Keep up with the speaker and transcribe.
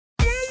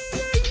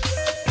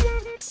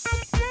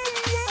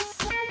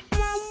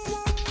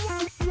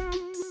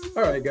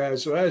All right,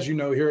 guys. So, as you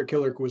know, here at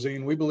Killer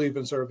Cuisine, we believe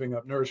in serving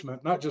up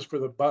nourishment, not just for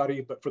the body,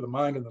 but for the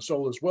mind and the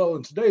soul as well.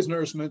 And today's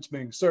nourishment is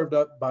being served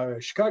up by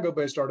Chicago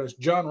based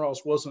artist John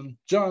Ross Wilson.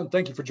 John,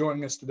 thank you for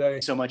joining us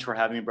today. So much for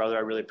having me, brother.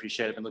 I really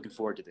appreciate it. I've been looking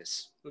forward to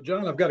this. So,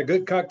 John, I've got a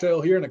good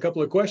cocktail here and a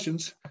couple of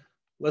questions.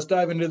 Let's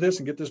dive into this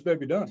and get this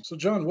baby done. So,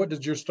 John, what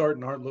did your start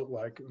in art look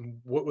like,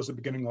 and what was the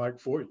beginning like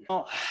for you?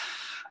 Well,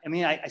 I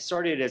mean, I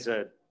started as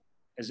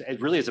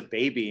really as a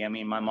baby. I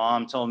mean, my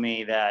mom told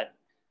me that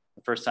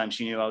the first time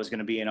she knew I was going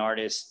to be an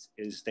artist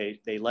is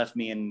they left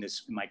me in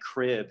my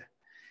crib,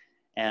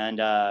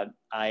 and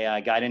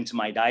I got into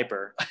my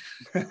diaper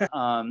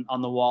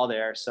on the wall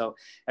there. So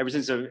ever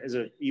since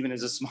even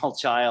as a small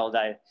child,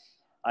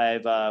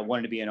 I've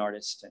wanted to be an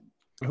artist.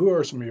 And who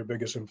are some of your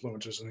biggest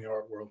influences in the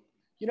art world?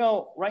 You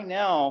know, right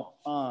now,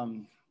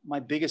 my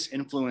biggest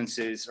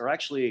influences are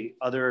actually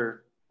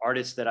other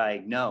artists that I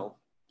know,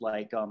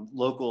 like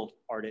local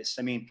artists.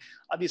 I mean,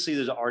 obviously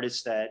there's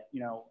artists that,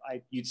 you know,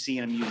 you'd see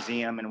in a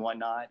museum and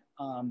whatnot.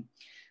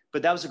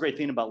 But that was the great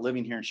thing about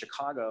living here in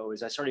Chicago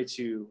is I started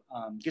to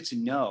get to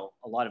know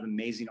a lot of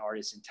amazing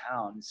artists in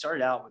town. It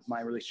started out with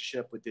my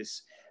relationship with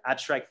this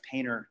abstract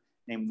painter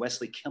named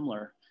Wesley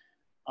Kimler,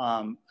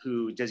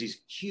 who does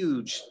these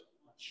huge,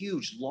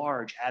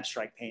 large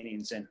abstract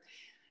paintings. And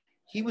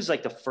he was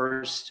like the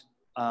first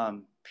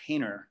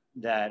painter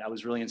that I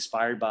was really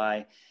inspired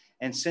by.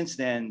 And since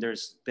then,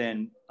 there's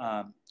been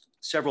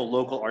several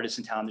local artists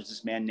in town. There's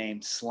this man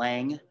named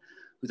Slang,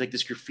 who's like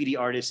this graffiti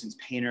artist and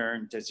painter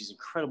and does these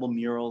incredible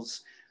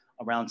murals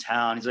around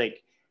town. He's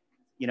like,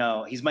 you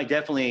know, he's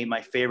definitely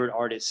my favorite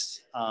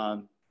artist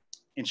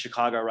in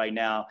Chicago right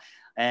now.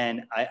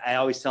 And I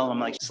always tell him, I'm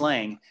like,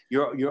 Slang,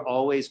 you're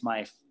always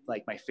my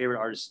favorite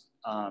artist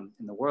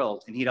in the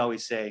world. And he'd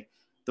always say,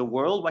 the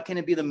world, why can't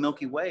it be the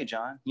Milky Way,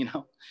 John? You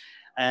know?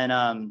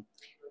 And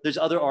there's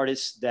other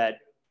artists that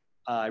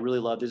I really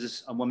love.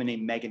 There's a woman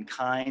named Megan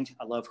Kind.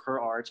 I love her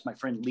art. My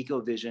friend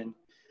Lico Vision.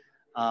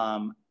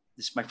 I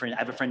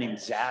have a friend named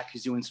Zach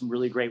who's doing some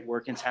really great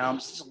work in town.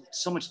 There's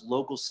so much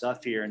local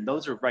stuff here. And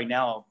those are right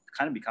now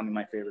kind of becoming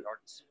my favorite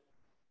artists.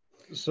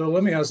 So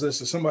let me ask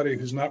this as somebody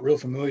who's not real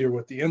familiar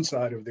with the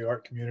inside of the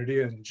art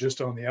community and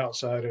just on the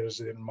outside as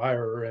an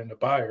admirer and a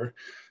buyer.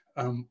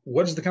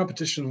 What is the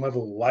competition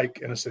level like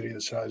in a city the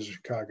size of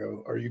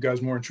Chicago? Are you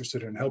guys more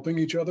interested in helping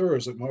each other, or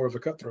is it more of a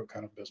cutthroat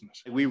kind of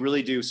business? We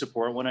really do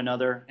support one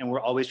another, and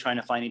we're always trying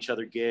to find each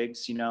other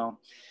gigs, you know,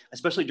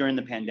 especially during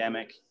the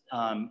pandemic.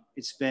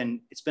 It's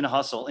been a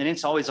hustle, and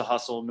it's always a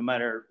hustle no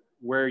matter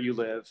where you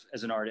live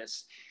as an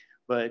artist.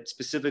 But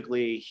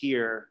specifically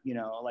here, you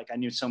know, like I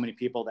knew so many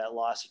people that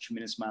lost a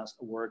tremendous amount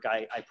of work.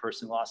 I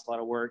personally lost a lot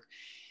of work.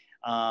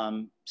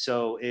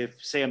 So if,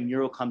 say, a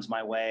mural comes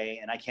my way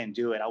and I can't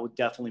do it, I would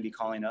definitely be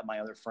calling up my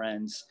other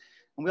friends,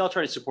 and we all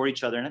try to support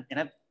each other.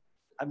 And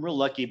I'm real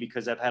lucky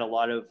because I've had a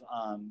lot of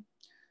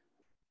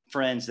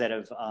friends that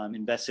have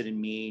invested in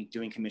me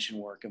doing commission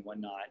work and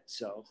whatnot.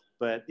 So,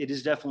 but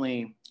it's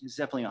definitely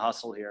a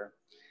hustle here.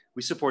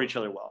 We support each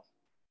other well.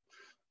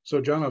 So,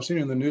 John, I've seen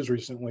in the news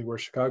recently where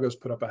Chicago's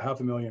put up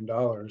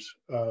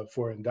 $500,000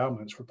 for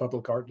endowments for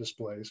public art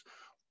displays.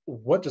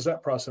 What does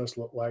that process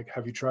look like?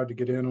 Have you tried to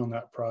get in on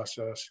that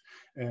process?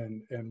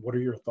 And what are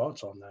your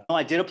thoughts on that? Well,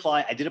 I did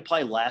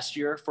apply last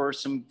year for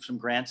some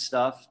grant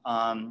stuff.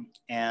 And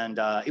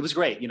it was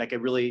great. You know, like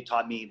it really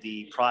taught me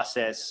the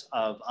process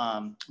of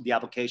the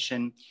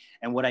application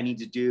and what I need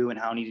to do and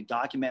how I need to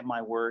document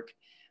my work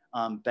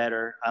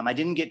better. I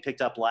didn't get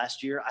picked up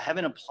last year. I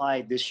haven't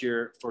applied this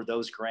year for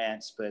those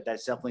grants, but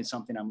that's definitely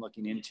something I'm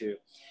looking into.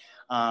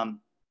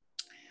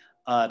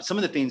 Some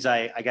of the things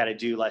I got to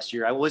do last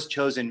year, I was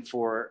chosen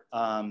for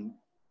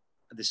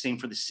this thing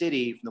for the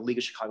city, from the League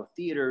of Chicago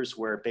Theaters,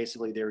 where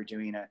basically they were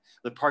doing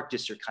the Park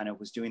District kind of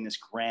was doing this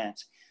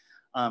grant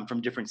from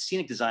different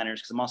scenic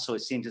designers, because I'm also a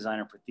scenic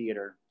designer for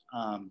theater.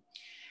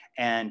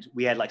 And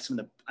we had like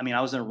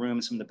I was in a room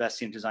with some of the best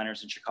scenic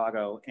designers in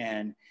Chicago,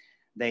 and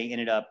they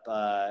ended up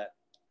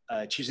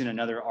choosing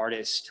another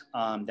artist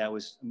that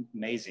was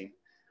amazing.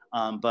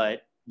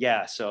 But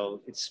yeah,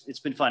 so it's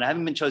been fun. I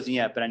haven't been chosen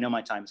yet, but I know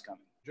my time is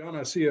coming. John,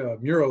 I see a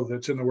mural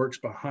that's in the works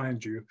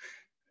behind you.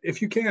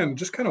 If you can,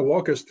 just kind of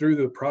walk us through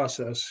the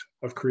process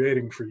of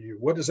creating for you.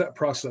 What does that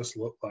process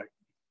look like?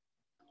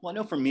 Well, I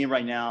know for me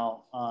right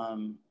now,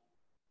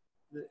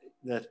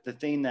 the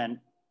thing that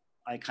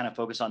I kind of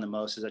focus on the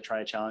most is I try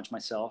to challenge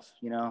myself.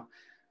 You know,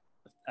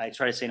 I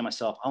try to say to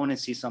myself, I want to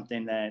see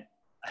something that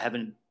I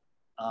haven't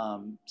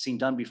seen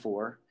done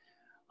before.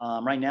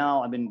 Right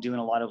now, I've been doing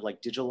a lot of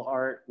like digital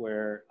art,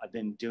 where I've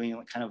been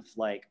doing kind of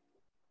like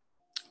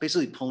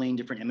basically pulling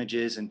different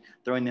images and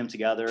throwing them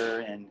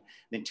together, and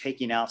then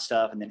taking out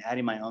stuff and then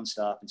adding my own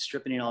stuff and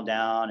stripping it all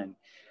down and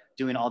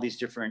doing all these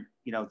different,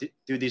 you know,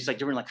 through these like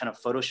different like kind of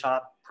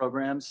Photoshop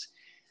programs.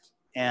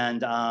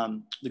 And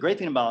the great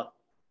thing about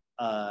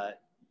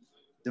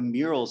the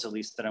murals, at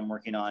least that I'm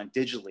working on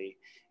digitally,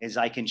 is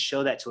I can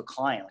show that to a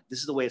client. Like, this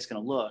is the way it's going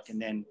to look.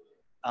 And then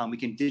we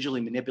can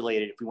digitally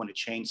manipulate it if we want to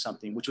change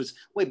something, which was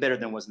way better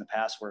than it was in the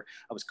past, where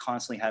I was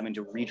constantly having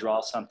to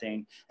redraw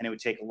something and it would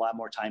take a lot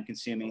more time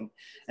consuming.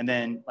 And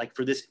then like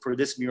for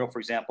this mural, for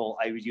example,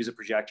 I would use a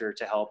projector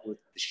to help with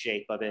the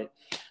shape of it,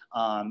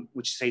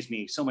 which saves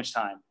me so much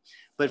time.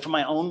 But for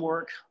my own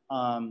work,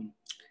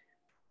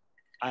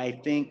 I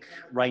think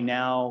right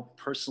now,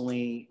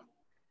 personally,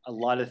 a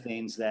lot of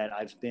things that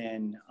I've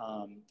been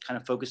kind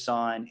of focused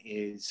on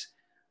is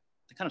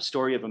the kind of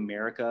story of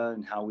America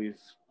and how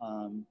we've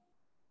how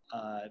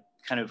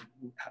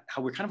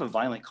we're kind of a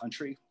violent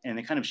country, and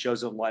it kind of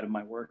shows a lot of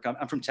my work.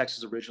 I'm from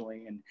Texas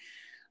originally, and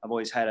I've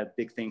always had a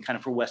big thing kind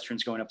of for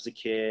Westerns growing up as a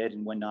kid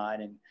and whatnot,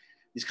 and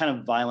these kind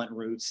of violent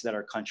roots that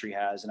our country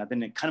has. And I've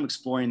been kind of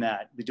exploring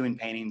that, been doing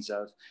paintings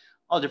of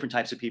all different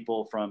types of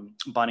people, from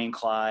Bonnie and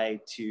Clyde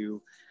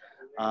to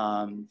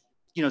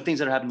you know, things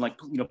that are happening like,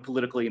 you know,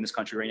 politically in this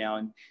country right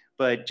now.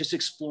 But just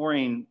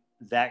exploring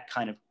that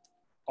kind of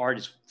art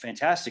is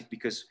fantastic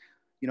because,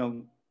 you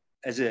know,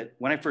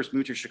 when I first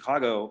moved to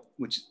Chicago,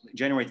 which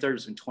January 3rd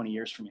has been 20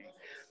 years for me,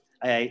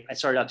 I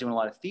started out doing a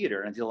lot of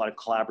theater and I did a lot of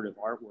collaborative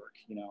artwork,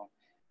 you know.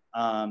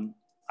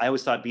 I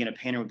always thought being a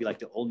painter would be like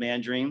the old man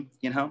dream,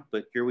 you know,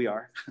 but here we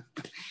are.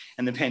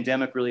 And the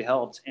pandemic really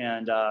helped.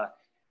 And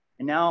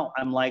now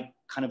I'm like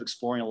kind of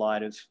exploring a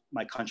lot of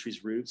my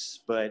country's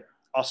roots, but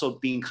also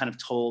being kind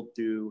of told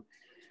through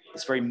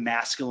this very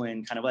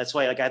masculine kind of, that's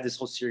why like I have this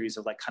whole series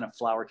of like kind of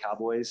flower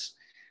cowboys,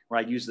 where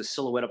I use the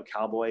silhouette of a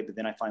cowboy, but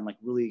then I find like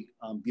really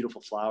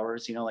beautiful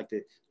flowers, you know, like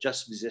the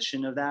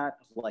juxtaposition of that,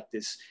 of like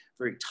this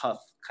very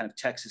tough kind of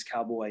Texas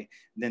cowboy,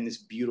 and then this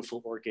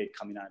beautiful orchid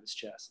coming out of his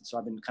chest. And so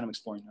I've been kind of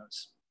exploring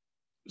those.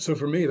 So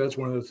for me, that's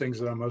one of the things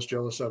that I'm most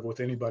jealous of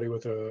with anybody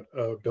with a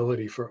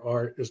ability for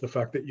art, is the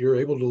fact that you're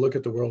able to look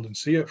at the world and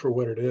see it for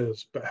what it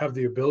is, but have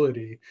the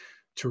ability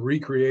to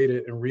recreate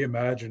it and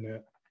reimagine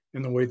it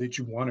in the way that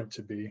you want it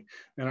to be.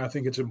 And I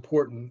think it's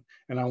important.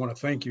 And I want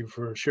to thank you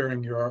for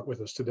sharing your art with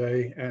us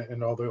today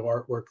and all the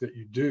artwork that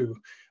you do,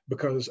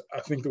 because I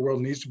think the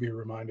world needs to be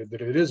reminded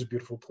that it is a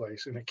beautiful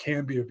place, and it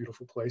can be a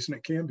beautiful place, and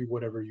it can be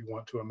whatever you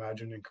want to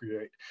imagine and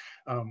create.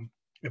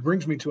 It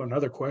brings me to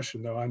another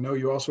question, though. I know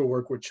you also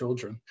work with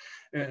children,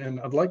 and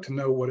I'd like to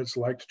know what it's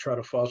like to try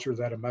to foster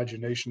that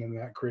imagination and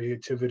that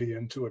creativity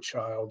into a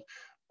child.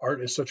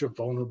 Art is such a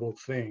vulnerable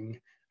thing.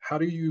 How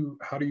do you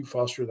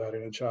foster that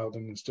in a child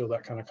and instill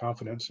that kind of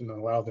confidence and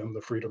allow them the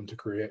freedom to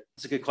create?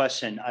 That's a good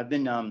question. I've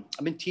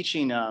been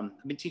teaching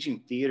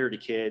theater to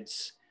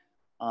kids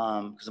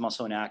because I'm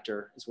also an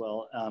actor as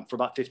well for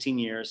about 15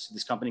 years.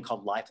 This company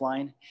called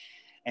Lifeline,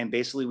 and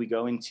basically we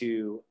go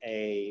into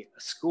a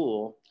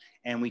school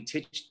and we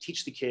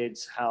teach the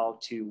kids how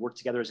to work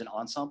together as an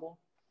ensemble,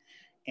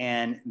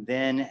 and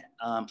then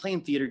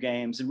playing theater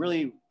games. And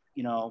really,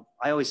 you know,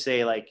 I always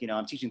say, like, you know,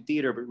 I'm teaching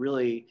theater, but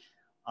really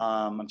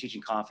I'm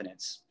teaching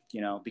confidence, you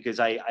know, because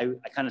I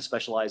kind of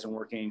specialize in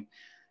working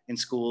in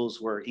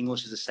schools where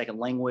English is a second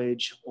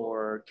language,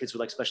 or kids with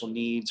like special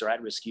needs or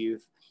at-risk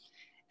youth.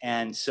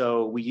 And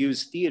so we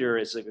use theater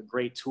as like a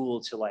great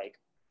tool to like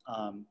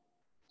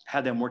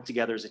have them work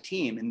together as a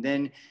team. And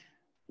then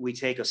we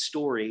take a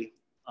story,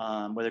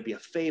 whether it be a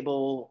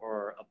fable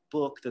or a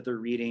book that they're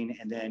reading,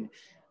 and then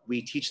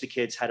we teach the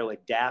kids how to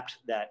adapt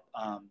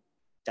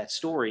that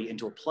story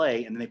into a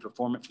play, and then they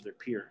perform it for their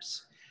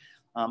peers.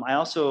 I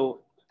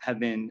also have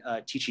been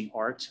teaching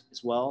art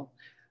as well,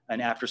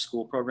 and after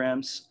school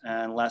programs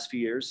in the last few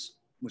years,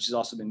 which has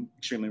also been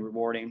extremely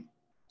rewarding.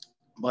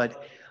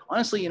 But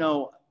honestly, you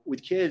know,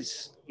 with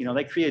kids, you know,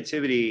 that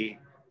creativity,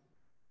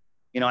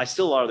 you know, I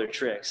steal a lot of their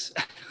tricks.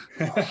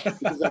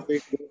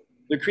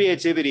 Their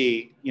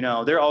creativity, you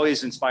know, they're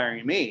always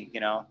inspiring me, you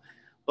know.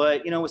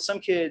 But, you know, with some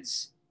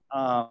kids,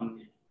 I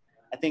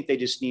think they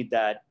just need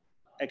that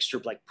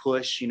extra like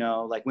push, you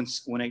know, like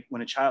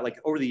when a child, like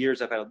over the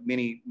years, I've had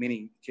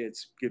many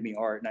kids give me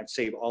art, and I've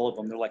saved all of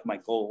them. They're like my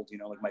gold, you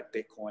know, like my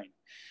Bitcoin,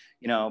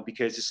 you know,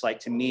 because it's like,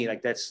 to me,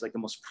 like that's like the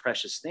most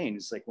precious thing.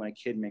 It's like when a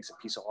kid makes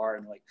a piece of art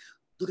and like,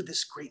 look at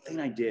this great thing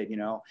I did, you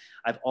know.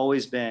 I've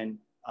always been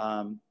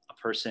a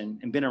person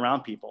and been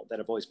around people that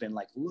have always been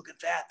like, look at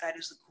that, that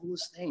is the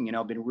coolest thing, you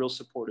know, been real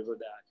supportive of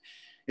that.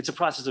 It's a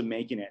process of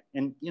making it.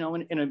 And, you know,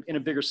 in a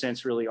bigger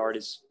sense, really, art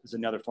is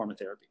another form of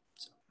therapy.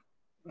 So.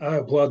 I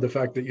applaud the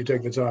fact that you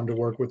take the time to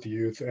work with the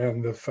youth,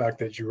 and the fact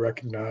that you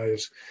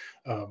recognize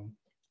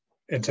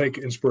and take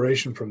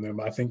inspiration from them.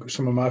 I think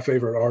some of my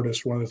favorite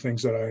artists, one of the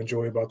things that I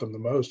enjoy about them the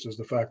most is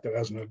the fact that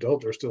as an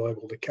adult, they're still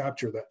able to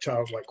capture that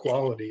childlike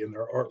quality in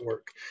their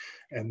artwork,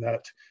 and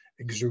that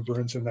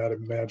exuberance and that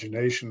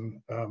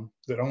imagination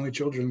that only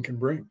children can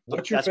bring.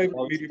 What's your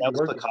favorite medium to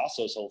work with? That was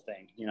Picasso's whole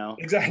thing, you know?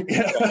 Exactly.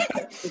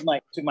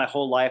 It took my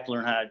whole life to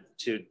learn how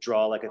to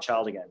draw like a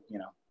child again, you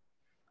know?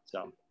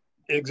 So.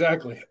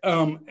 Exactly.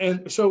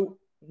 And so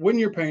when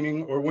you're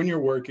painting or when you're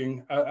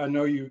working, I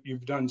know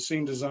you've done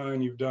scene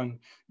design,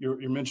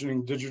 you're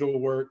mentioning digital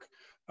work.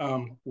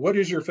 What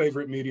is your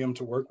favorite medium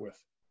to work with?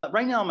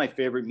 Right now, my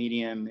favorite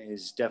medium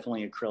is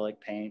definitely acrylic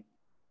paint.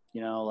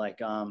 You know, like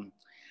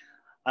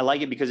I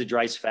like it because it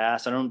dries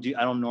fast. I don't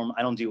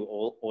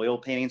do oil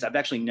paintings. I've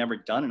actually never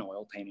done an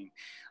oil painting.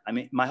 I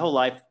mean, my whole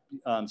life,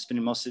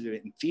 spending most of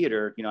it in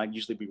theater, you know, I'd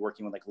usually be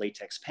working with like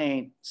latex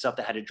paint, stuff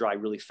that had to dry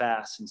really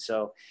fast. And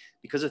so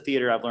because of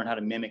theater, I've learned how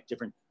to mimic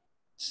different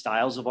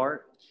styles of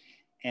art.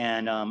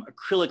 And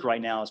acrylic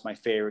right now is my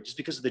favorite just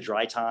because of the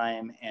dry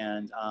time.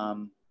 And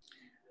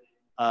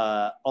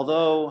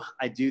although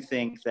I do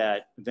think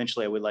that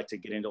eventually I would like to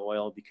get into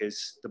oil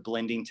because the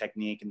blending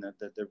technique and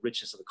the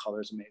richness of the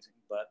color is amazing.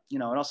 But, you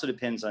know, it also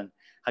depends on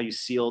how you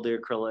seal the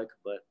acrylic.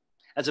 But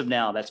as of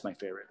now, that's my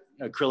favorite,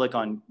 acrylic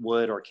on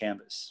wood or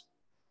canvas.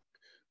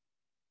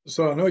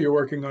 So I know you're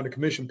working on a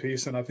commission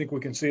piece, and I think we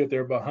can see it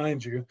there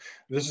behind you.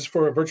 This is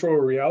for a virtual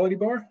reality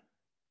bar?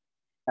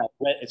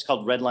 It's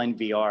called Redline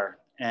VR,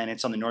 and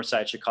it's on the north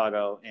side of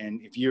Chicago.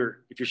 And if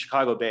you're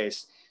Chicago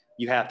based,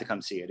 you have to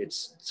come see it.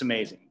 It's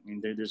amazing. I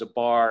mean, there's a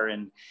bar,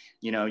 and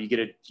you know, you get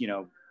to, you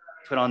know,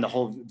 put on the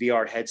whole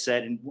VR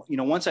headset. And you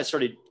know, once I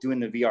started doing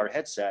the VR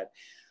headset,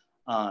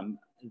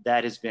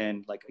 that has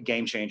been like a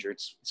game changer.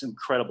 It's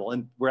incredible.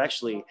 And we're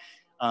actually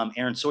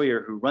Aaron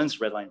Sawyer, who runs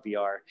Redline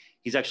VR,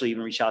 he's actually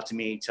even reached out to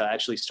me to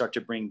actually start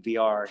to bring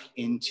VR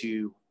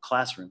into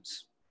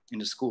classrooms,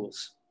 into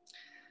schools.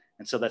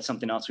 And so that's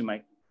something else we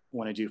might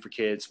want to do for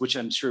kids, which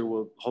I'm sure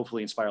will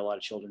hopefully inspire a lot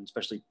of children,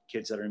 especially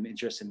kids that are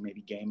interested in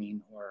maybe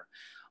gaming or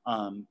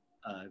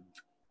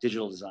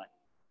digital design.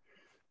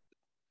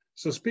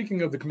 So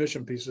speaking of the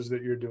commission pieces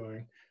that you're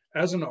doing,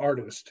 as an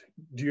artist,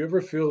 do you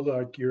ever feel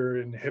like you're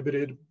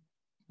inhibited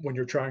when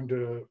you're trying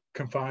to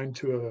confine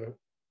to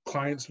a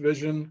client's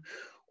vision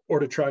or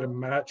to try to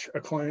match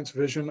a client's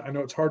vision? I know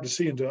it's hard to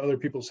see into other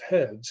people's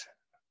heads.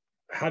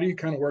 How do you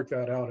kind of work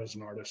that out as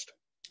an artist?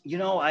 You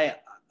know,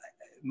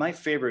 my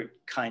favorite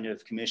kind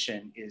of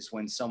commission is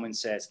when someone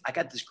says, I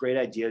got this great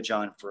idea,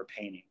 John, for a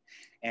painting,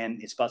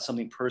 and it's about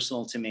something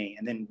personal to me.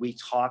 And then we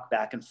talk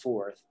back and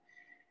forth.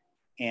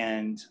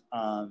 And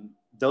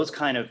those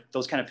kind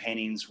of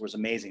paintings was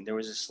amazing. There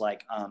was this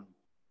like,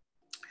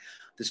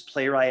 this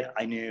playwright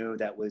I knew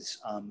that was,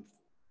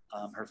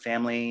 her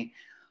family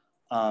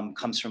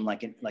comes from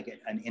like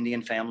an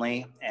Indian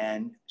family,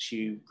 and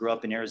she grew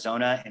up in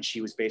Arizona, and she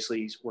was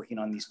basically working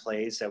on these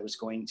plays that was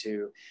going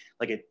to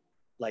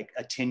like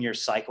a 10-year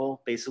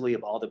cycle basically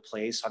of all the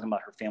plays talking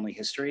about her family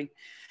history.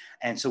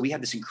 And so we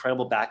had this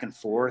incredible back and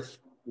forth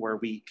where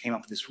we came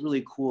up with this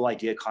really cool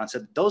idea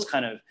concept. Those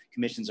kind of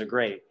commissions are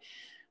great.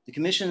 The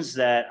commissions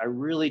that I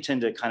really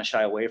tend to kind of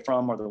shy away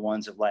from are the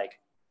ones of like,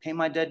 paint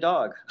my dead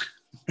dog.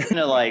 You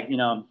know, like, you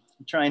know,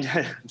 I'm trying to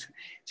kind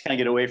of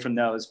get away from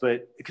those.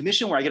 But a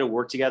commission where I get to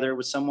work together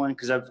with someone,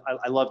 because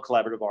I love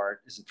collaborative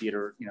art as a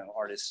theater, you know,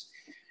 artist.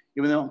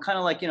 Even though I'm kind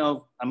of like, you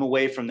know, I'm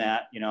away from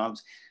that. You know,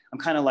 I'm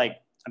kind of like,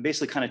 I'm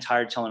basically kind of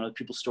tired of telling other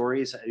people's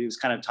stories. It was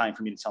kind of time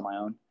for me to tell my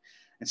own.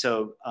 And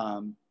so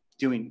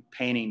doing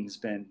painting has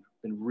been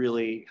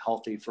really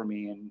healthy for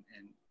me, and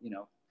you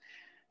know,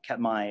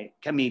 kept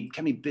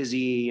me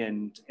busy,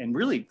 and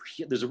really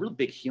there's a real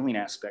big healing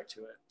aspect to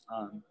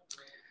it.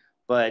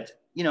 But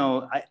you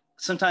know,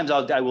 sometimes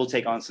I will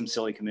take on some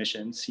silly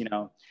commissions. You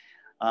know,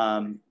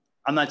 I'm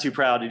not too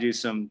proud to do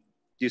some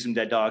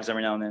dead dogs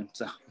every now and then.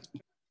 So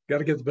got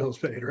to get the bills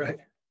paid, right?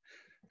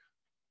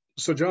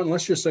 So John,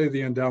 let's just say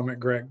the endowment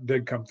grant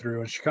did come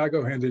through and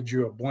Chicago handed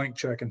you a blank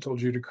check and told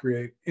you to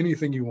create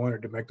anything you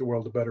wanted to make the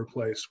world a better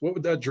place. What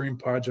would that dream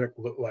project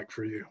look like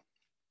for you?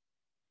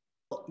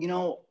 You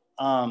know,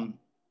 I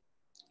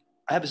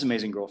have this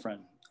amazing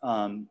girlfriend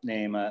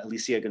named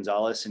Alicia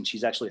Gonzalez, and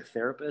she's actually a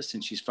therapist,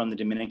 and she's from the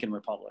Dominican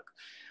Republic.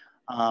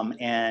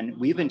 And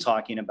we've been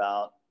talking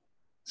about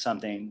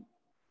something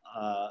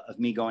of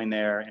me going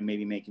there and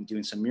maybe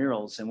doing some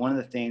murals. And one of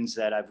the things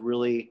that I've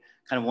really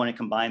kind of want to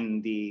combine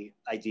the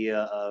idea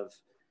of,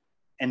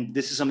 and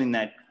this is something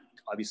that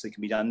obviously can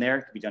be done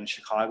there, could be done in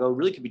Chicago,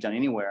 really could be done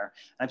anywhere.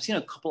 And I've seen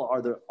a couple of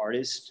other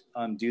artists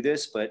do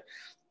this, but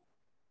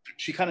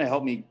she kind of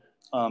helped me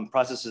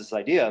process this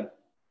idea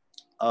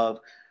of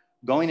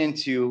going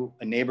into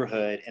a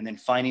neighborhood and then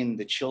finding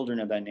the children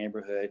of that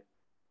neighborhood,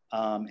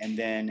 and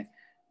then,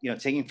 you know,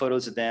 taking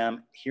photos of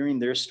them, hearing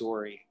their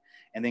story,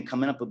 and then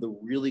coming up with a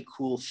really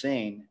cool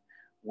thing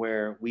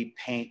where we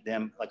paint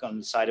them like on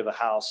the side of a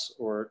house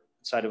or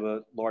side of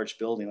a large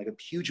building, like a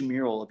huge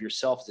mural of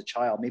yourself as a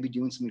child, maybe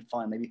doing something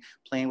fun, maybe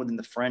playing with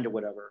a friend or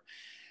whatever.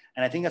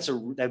 And I think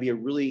that'd be a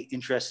really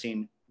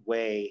interesting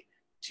way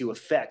to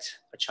affect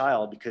a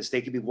child, because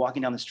they could be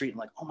walking down the street and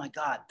like, oh my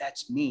God,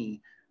 that's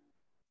me.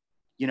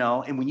 You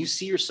know, and when you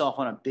see yourself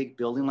on a big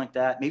building like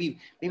that, maybe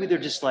they're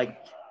just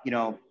like, you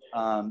know,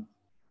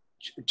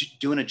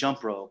 doing a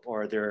jump rope,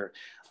 or they're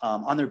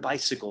on their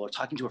bicycle or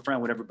talking to a friend,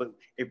 whatever. But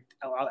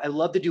I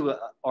love to do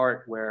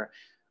art where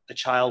a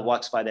child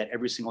walks by that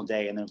every single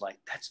day and they're like,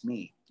 that's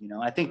me. You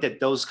know, I think that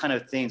those kind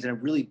of things, and a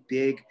really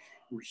big,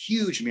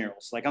 huge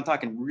murals, like I'm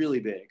talking really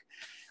big,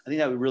 I think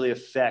that would really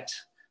affect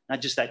not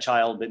just that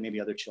child, but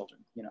maybe other children,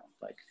 you know,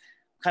 like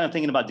kind of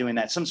thinking about doing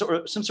that, some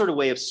sort of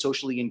way of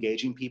socially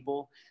engaging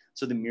people.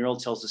 So the mural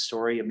tells the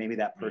story of maybe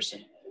that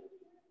person.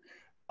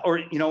 or,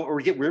 you know, or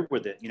get weird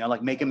with it, you know,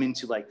 like make them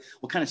into like,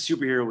 what kind of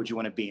superhero would you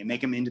want to be, and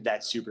make them into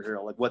that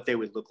superhero, like what they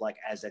would look like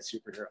as that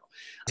superhero.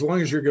 As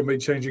long as you're going to be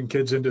changing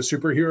kids into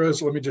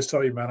superheroes, let me just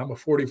tell you, man, I'm a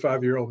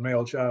 45-year-old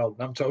male child,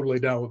 and I'm totally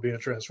down with being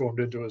transformed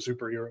into a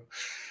superhero.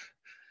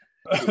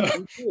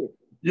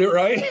 You're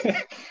right.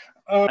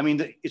 I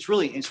mean, it's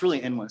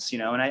really endless, you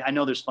know, and I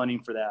know there's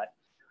funding for that.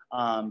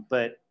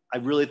 But I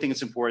really think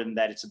it's important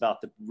that it's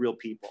about the real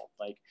people.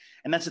 Like,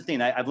 and that's the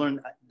thing, I've learned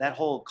that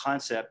whole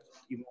concept,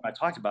 even when I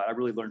talked about it, I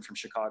really learned from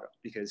Chicago,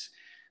 because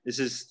this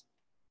is,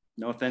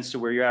 no offense to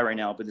where you're at right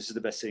now, but this is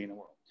the best city in the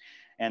world.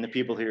 And the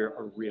people here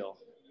are real.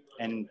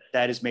 And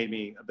that has made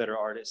me a better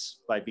artist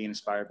by being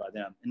inspired by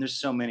them. And there's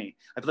so many.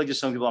 I feel like there's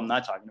so many people I'm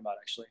not talking about,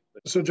 actually.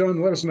 But. So,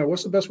 John, let us know,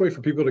 what's the best way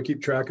for people to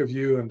keep track of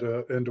you and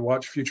to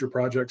watch future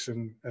projects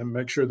and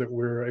make sure that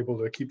we're able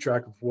to keep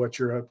track of what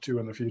you're up to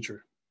in the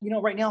future? You know,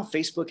 right now,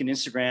 Facebook and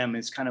Instagram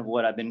is kind of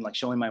what I've been like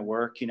showing my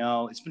work. You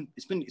know, it's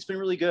been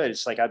really good.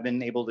 It's like I've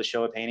been able to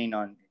show a painting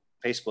on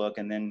Facebook,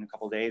 and then a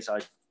couple of days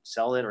I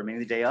sell it, or maybe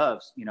the day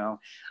of. You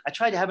know, I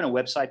tried having a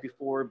website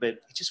before, but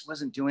it just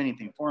wasn't doing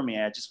anything for me.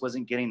 I just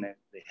wasn't getting the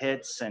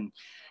hits, and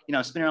you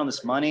know, spending all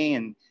this money.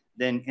 And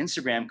then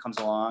Instagram comes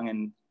along,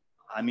 and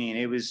I mean,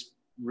 it was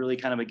really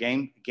kind of a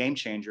game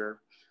changer.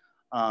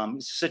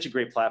 It's such a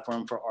great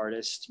platform for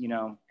artists, you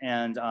know,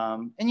 and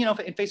you know,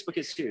 and Facebook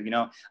is too. You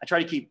know, I try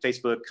to keep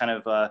Facebook kind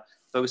of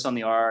focused on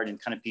the art and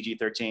kind of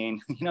PG-13,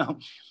 you know,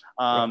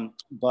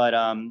 but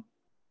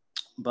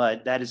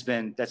that's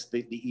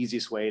the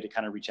easiest way to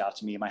kind of reach out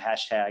to me. My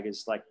hashtag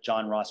is like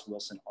John Ross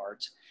Wilson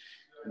Art,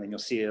 and then you'll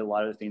see a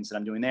lot of the things that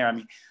I'm doing there. I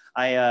mean,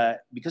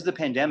 because of the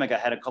pandemic, I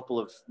had a couple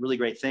of really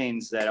great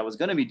things that I was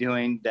going to be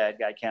doing that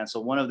got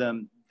canceled. One of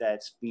them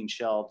that's being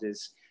shelved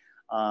is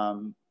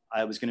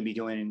I was going to be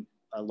doing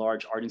a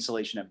large art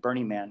installation at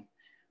Burning Man,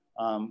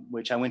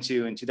 which I went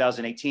to in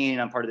 2018.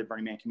 I'm part of the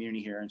Burning Man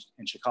community here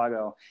in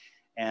Chicago,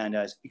 and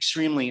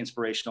extremely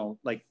inspirational,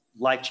 like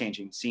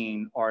life-changing,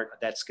 seeing art at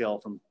that scale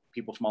from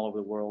people from all over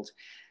the world.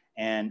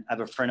 And I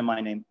have a friend of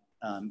mine named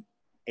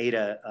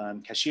Ada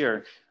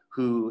Kashir,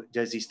 who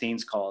does these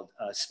things called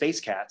space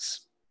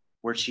cats,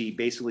 where she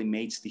basically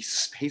makes these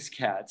space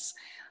cats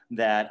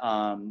that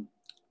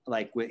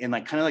like in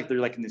like kind of like they're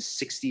like in the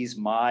 60s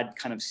mod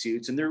kind of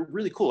suits, and they're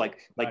really cool, like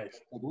nice.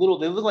 Little,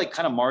 they look like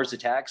kind of Mars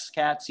Attacks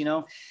cats, you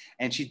know.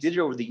 And she did it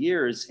over the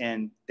years,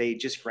 and they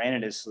just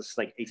granted us this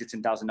like $8,000 to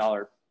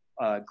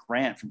 $10,000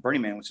 grant from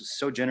Burning Man, which was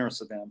so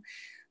generous of them,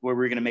 where we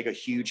were going to make a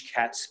huge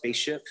cat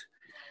spaceship.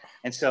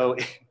 And so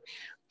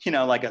you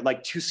know,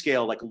 like to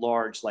scale, like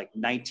large, like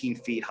 19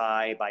 feet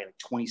high by like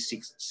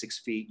 26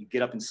 feet. You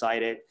get up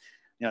inside it,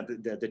 you know,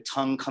 the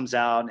tongue comes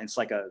out, and it's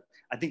like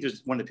I think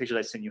there's one of the pictures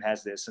I sent you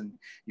has this, and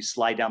you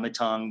slide down the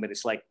tongue, but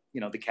it's like,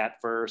 you know, the cat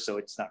fur, so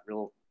it's not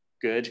real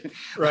good.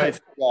 Right.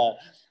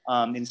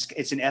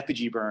 It's an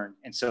effigy burn.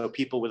 And so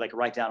people would like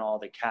write down all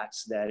the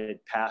cats that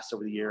had passed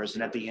over the years.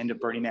 And at the end of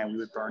Burning Man, we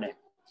would burn it.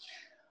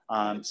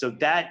 So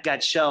that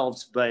got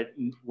shelved, but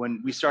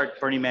when we start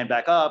Burning Man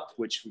back up,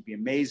 which would be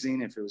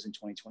amazing if it was in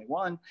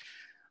 2021,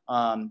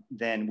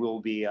 then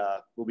we'll be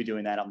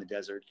doing that on the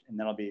desert, and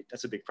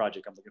that's a big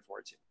project I'm looking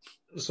forward to.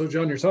 So,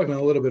 John, you're talking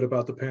a little bit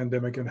about the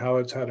pandemic and how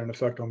it's had an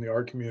effect on the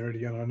art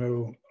community, and I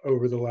know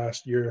over the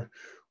last year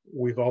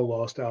we've all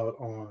lost out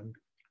on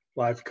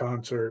live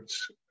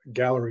concerts,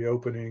 gallery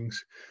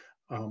openings,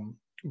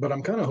 but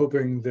I'm kind of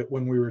hoping that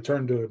when we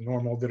return to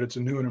normal, that it's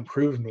a new and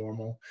improved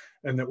normal,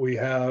 and that we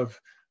have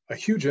a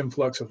huge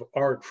influx of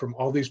art from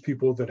all these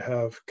people that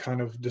have kind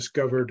of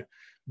discovered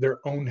their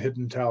own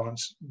hidden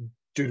talents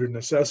due to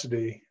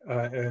necessity,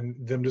 and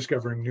them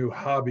discovering new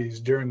hobbies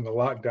during the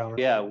lockdown.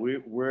 Yeah,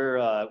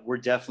 we're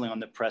definitely on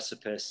the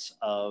precipice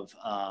of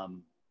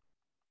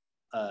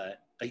a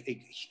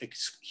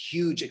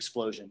huge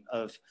explosion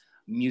of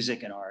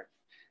music and art.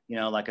 You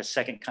know, like a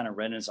second kind of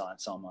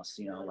renaissance almost.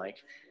 You know,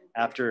 like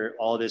after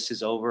all this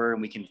is over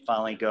and we can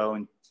finally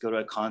go to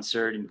a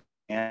concert and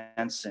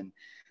dance and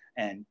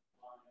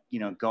you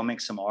know, go make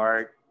some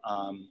art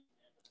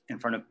in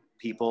front of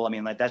people. I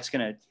mean, like I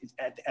think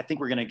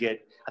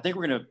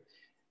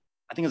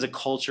as a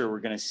culture, we're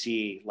gonna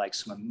see like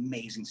some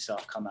amazing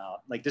stuff come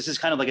out. Like this is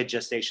kind of like a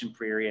gestation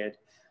period,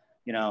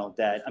 you know,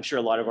 that I'm sure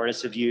a lot of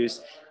artists have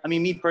used. I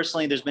mean, me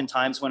personally, there's been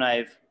times when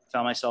I've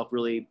found myself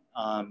really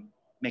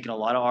making a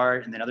lot of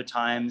art, and then other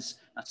times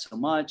not so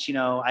much. You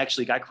know, I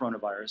actually got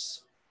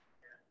coronavirus.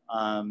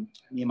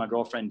 Me and my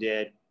girlfriend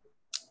did,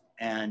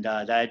 and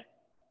that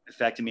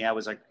affected me. I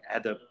was like, I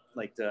had the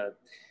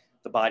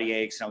body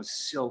aches, and I was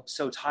so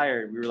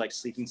tired. We were like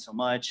sleeping so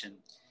much, and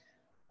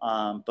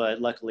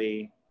but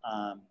luckily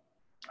I'm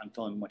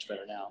feeling much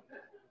better now.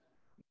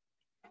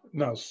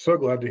 No, so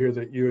glad to hear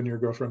that you and your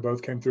girlfriend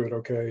both came through it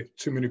okay.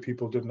 Too many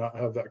people did not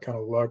have that kind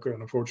of luck,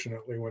 and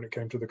unfortunately, when it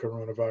came to the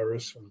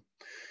coronavirus. And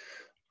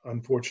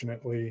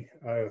unfortunately,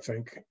 I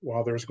think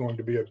while there's going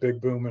to be a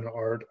big boom in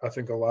art, I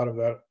think a lot of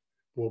that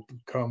will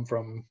come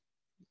from,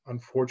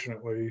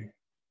 unfortunately,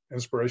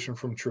 inspiration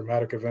from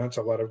traumatic events.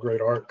 A lot of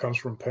great art comes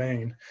from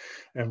pain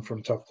and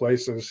from tough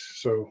places.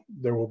 So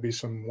there will be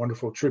some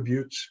wonderful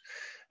tributes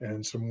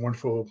and some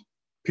wonderful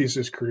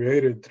pieces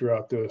created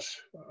throughout this.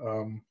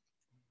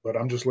 But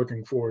I'm just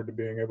looking forward to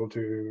being able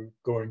to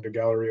going to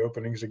gallery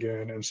openings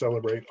again and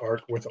celebrate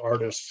art with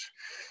artists.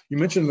 You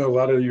mentioned that a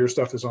lot of your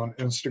stuff is on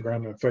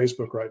Instagram and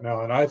Facebook right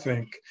now, and I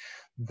think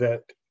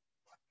that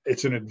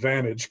it's an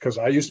advantage because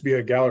I used to be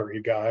a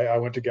gallery guy. I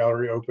went to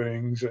gallery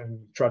openings and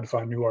tried to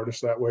find new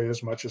artists that way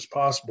as much as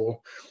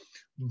possible.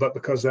 But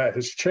because that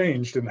has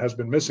changed and has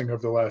been missing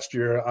over the last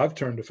year, I've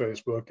turned to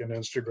Facebook and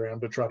Instagram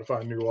to try to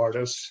find new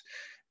artists.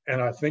 And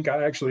I think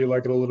I actually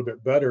like it a little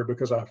bit better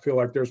because I feel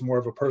like there's more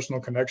of a personal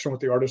connection with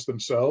the artists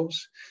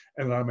themselves.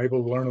 And I'm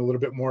able to learn a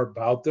little bit more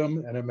about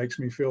them. And it makes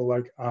me feel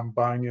like I'm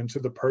buying into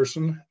the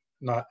person,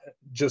 not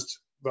just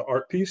the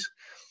art piece,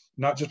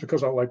 not just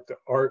because I like the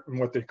art and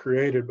what they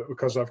created, but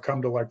because I've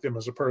come to like them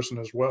as a person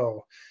as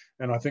well.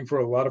 And I think for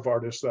a lot of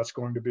artists, that's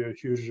going to be a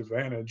huge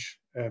advantage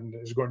and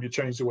is going to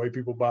change the way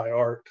people buy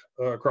art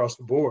across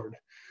the board.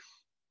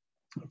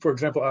 For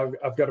example,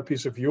 I've got a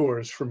piece of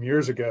yours from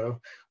years ago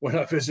when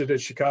I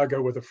visited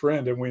Chicago with a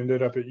friend and we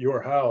ended up at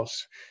your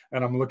house,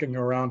 and I'm looking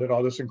around at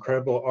all this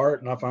incredible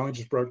art, and I finally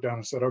just broke down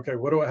and said, okay,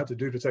 what do I have to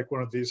do to take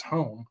one of these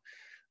home?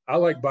 I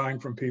like buying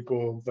from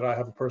people that I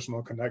have a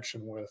personal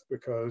connection with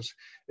because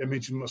it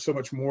means so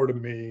much more to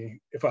me.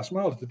 If I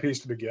smiled at the piece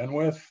to begin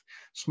with,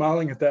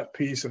 smiling at that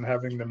piece and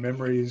having the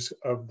memories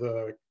of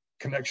the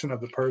connection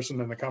of the person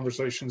and the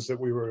conversations that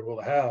we were able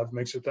to have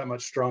makes it that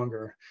much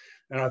stronger.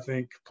 And I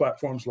think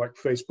platforms like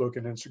Facebook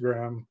and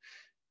Instagram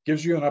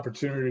gives you an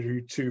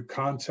opportunity to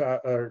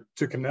contact or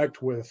to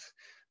connect with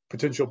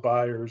potential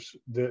buyers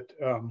that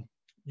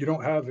you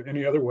don't have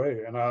any other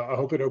way. And I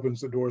hope it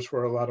opens the doors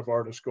for a lot of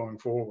artists going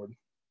forward.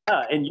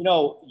 Yeah, and you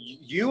know,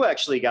 you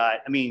actually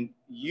got, I mean,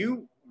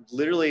 you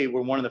literally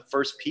were one of the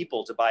first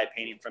people to buy a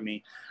painting from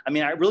me. I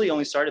mean, I really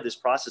only started this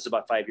process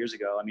about 5 years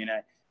ago. I mean,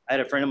 I had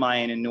a friend of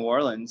mine in New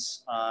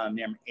Orleans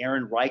named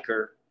Aaron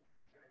Riker,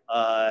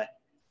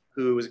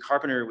 who was a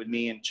carpenter with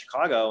me in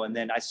Chicago. And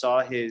then I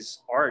saw his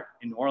art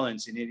in New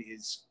Orleans, and it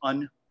is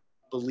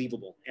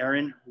unbelievable.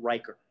 Aaron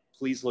Riker,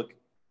 please look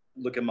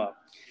him up.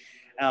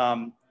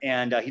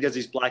 And he does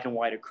these black and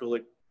white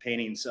acrylic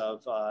paintings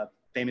of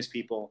famous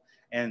people,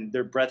 and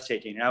they're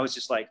breathtaking. And I was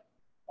just like,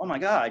 oh my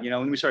God, you know,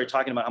 when we started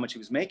talking about how much he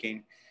was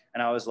making,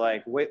 and I was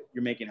like, wait,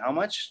 you're making how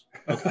much?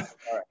 Okay,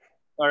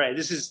 all right,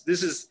 this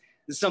is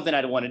something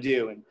I'd want to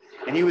do.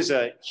 And he was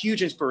a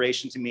huge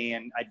inspiration to me.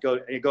 And I go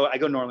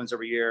to New Orleans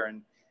every year,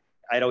 and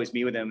I'd always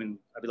meet with him, and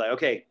I'd be like,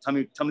 okay, tell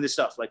me this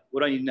stuff. Like, what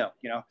do I need to know?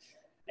 You know?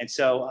 And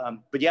so,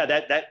 but yeah,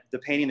 the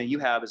painting that you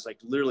have is like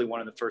literally one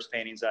of the first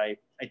paintings I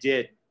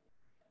did,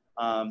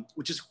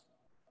 which is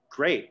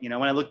great. You know,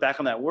 when I look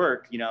back on that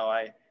work, you know,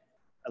 I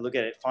look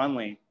at it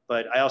fondly,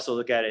 but I also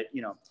look at it,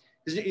 you know,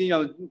 because, you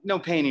know, no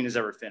painting is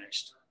ever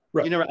finished.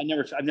 Right.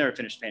 I've never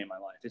finished painting in my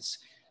life.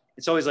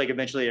 It's always like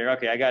eventually,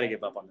 okay, I got to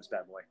give up on this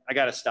bad boy. I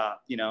got to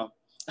stop, you know.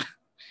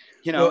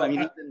 You know, well, I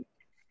mean,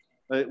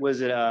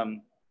 was it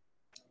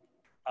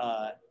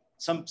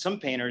some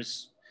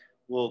painters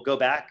will go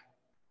back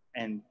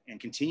and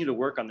continue to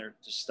work on their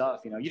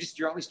stuff. You know,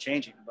 you're always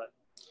changing, but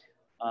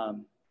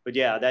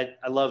yeah,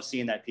 I love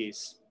seeing that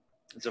piece.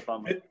 It's a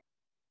fun one.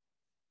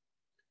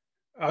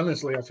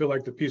 Honestly, I feel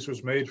like the piece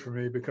was made for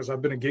me because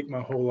I've been a geek my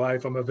whole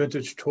life. I'm a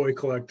vintage toy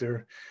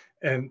collector.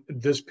 And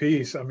this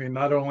piece, I mean,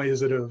 not only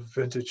is it a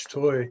vintage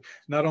toy,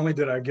 not only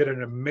did I get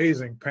an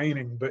amazing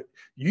painting, but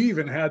you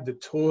even had the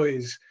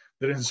toys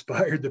that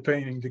inspired the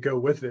painting to go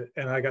with it.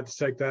 And I got to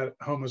take that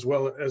home as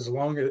well as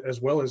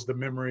the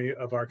memory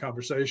of our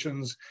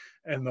conversations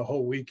and the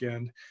whole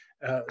weekend.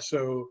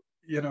 So,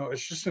 you know,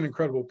 it's just an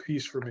incredible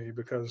piece for me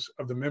because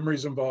of the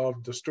memories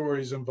involved, the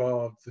stories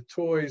involved, the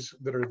toys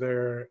that are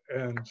there,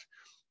 and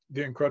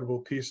the incredible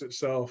piece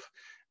itself.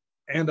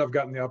 And I've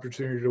gotten the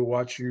opportunity to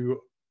watch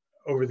you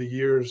over the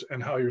years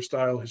and how your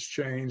style has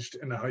changed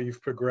and how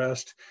you've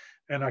progressed.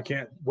 And I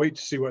can't wait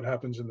to see what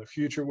happens in the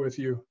future with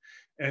you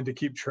and to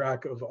keep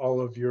track of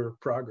all of your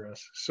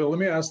progress. So let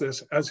me ask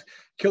this. As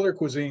Killer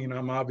Cuisine,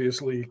 I'm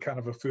obviously kind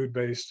of a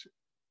food-based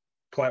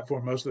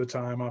platform most of the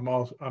time.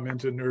 I'm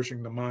into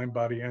nourishing the mind,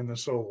 body, and the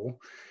soul.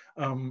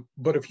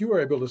 But if you were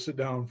able to sit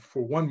down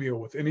for one meal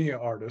with any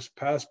artist,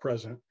 past,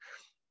 present,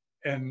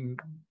 and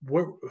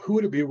who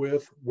would it be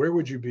with? Where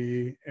would you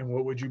be, and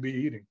what would you be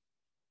eating?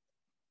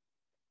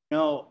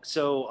 No,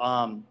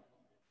 so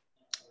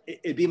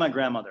it'd be my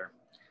grandmother.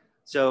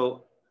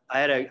 So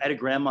I had a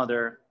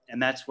grandmother,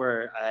 and that's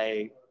where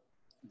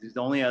the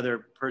only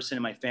other person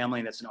in my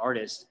family that's an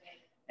artist,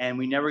 and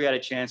we never got a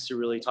chance to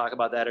really talk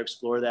about that or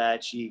explore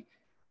that. She,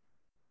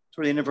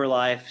 toward the end of her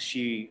life,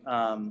 she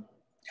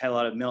had a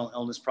lot of mental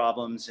illness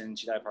problems, and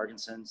she died of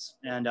Parkinson's.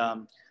 And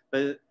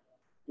but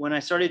when I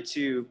started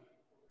to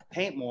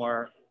paint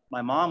more,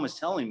 my mom was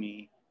telling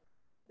me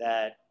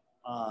that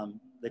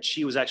that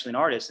she was actually an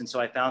artist, and so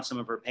I found some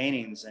of her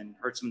paintings and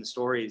heard some of the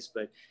stories.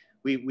 But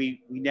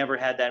we never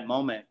had that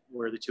moment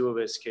where the two of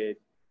us could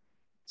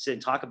sit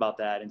and talk about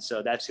that. And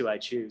so that's who I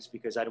choose,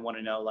 because I want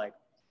to know like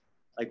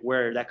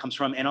where that comes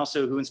from, and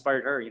also who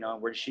inspired her. You know,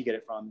 where did she get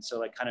it from? So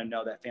like kind of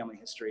know that family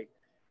history.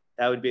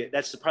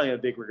 That's probably a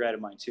big regret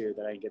of mine too,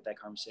 that I didn't get that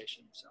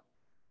conversation. So.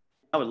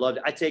 I would love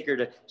to. I take her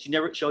to, she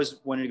always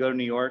wanted to go to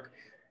New York.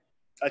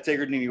 I take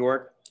her to New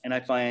York and I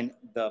find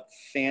the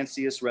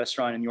fanciest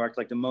restaurant in New York,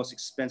 like the most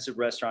expensive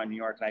restaurant in New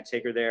York. And I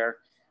take her there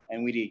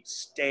and we'd eat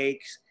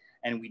steaks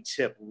and we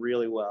tip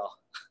really well.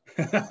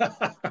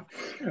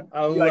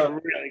 I love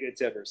like really good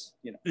tippers,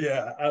 you know.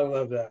 Yeah, I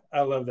love that.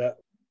 I love that.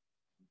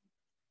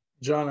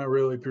 John, I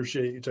really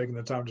appreciate you taking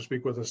the time to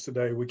speak with us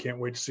today. We can't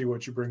wait to see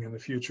what you bring in the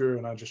future.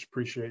 And I just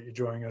appreciate you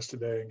joining us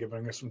today and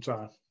giving us some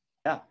time.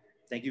 Yeah,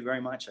 thank you very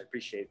much. I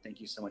appreciate it.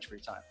 Thank you so much for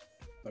your time.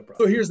 No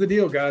problem. So here's the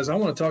deal, guys. I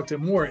want to talk to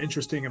more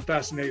interesting and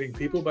fascinating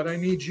people, but I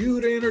need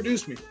you to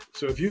introduce me.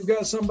 So if you've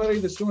got somebody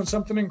that's doing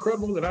something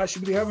incredible that I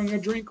should be having a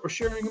drink or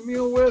sharing a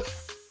meal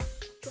with,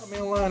 drop me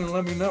a line and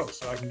let me know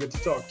so I can get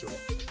to talk to them.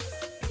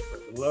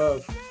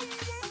 Love.